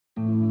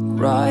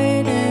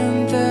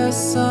Writing the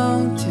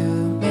song to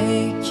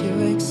make you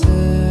exist.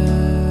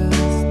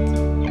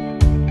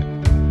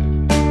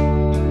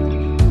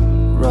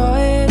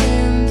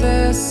 Writing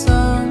the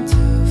song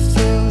to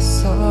feel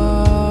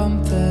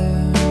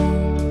something.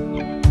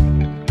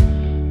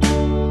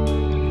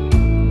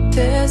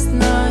 These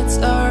nights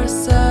are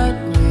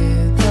sad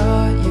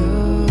without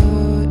you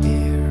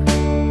here.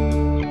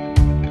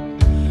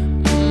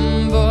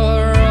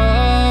 But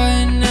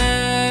right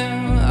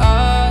now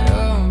I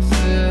don't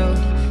feel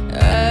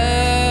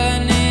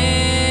anything,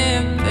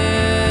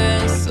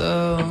 so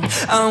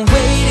I'm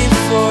waiting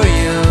for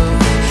you.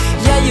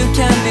 Yeah, you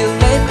can be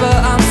late, but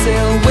I'm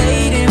still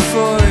waiting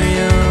for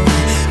you.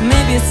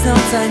 Maybe it's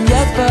not time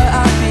yet, but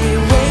I'll be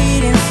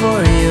waiting for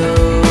you.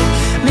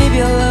 Maybe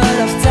a lot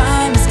of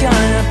time is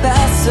gonna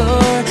pass,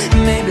 or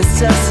maybe it's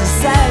just a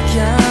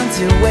second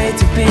to wait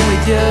to be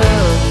with you.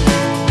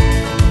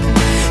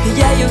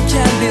 Yeah, you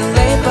can be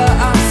late, but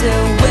I'm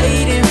still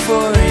waiting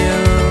for you.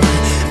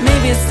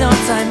 Maybe it's not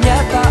time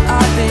yet, but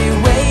I'll be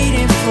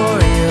waiting for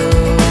you.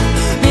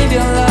 Maybe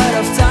a lot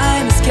of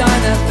time is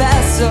gonna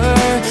pass, or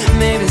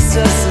maybe it's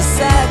just a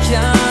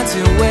second to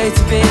wait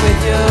to be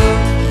with you.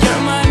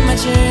 You're my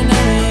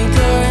imaginary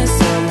girl in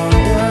some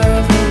world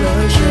of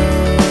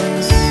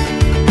illusions.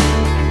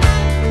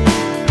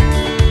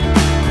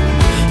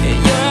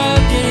 You're a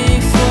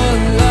beautiful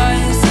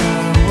light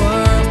inside a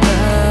world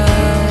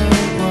that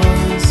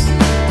was.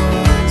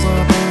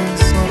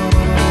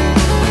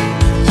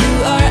 You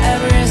are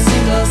every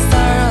single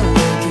star I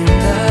look in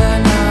the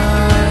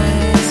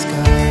night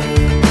sky.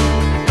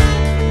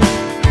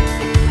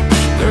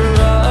 But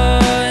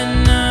right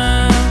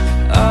now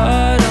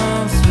I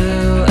don't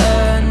feel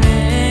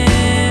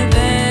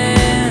anything,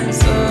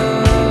 so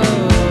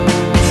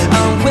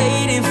I'm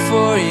waiting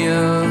for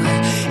you.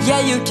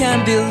 Yeah, you can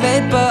be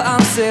late, but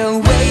I'm still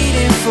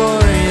waiting for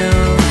you.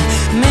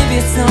 Maybe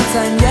it's not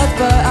time yet,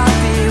 but I'll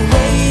be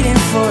waiting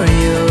for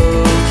you.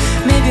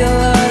 Maybe a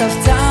lot of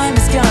time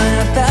is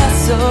gonna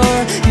pass, or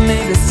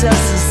maybe it's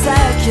just a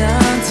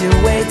second to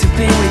wait to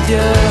be with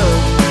you.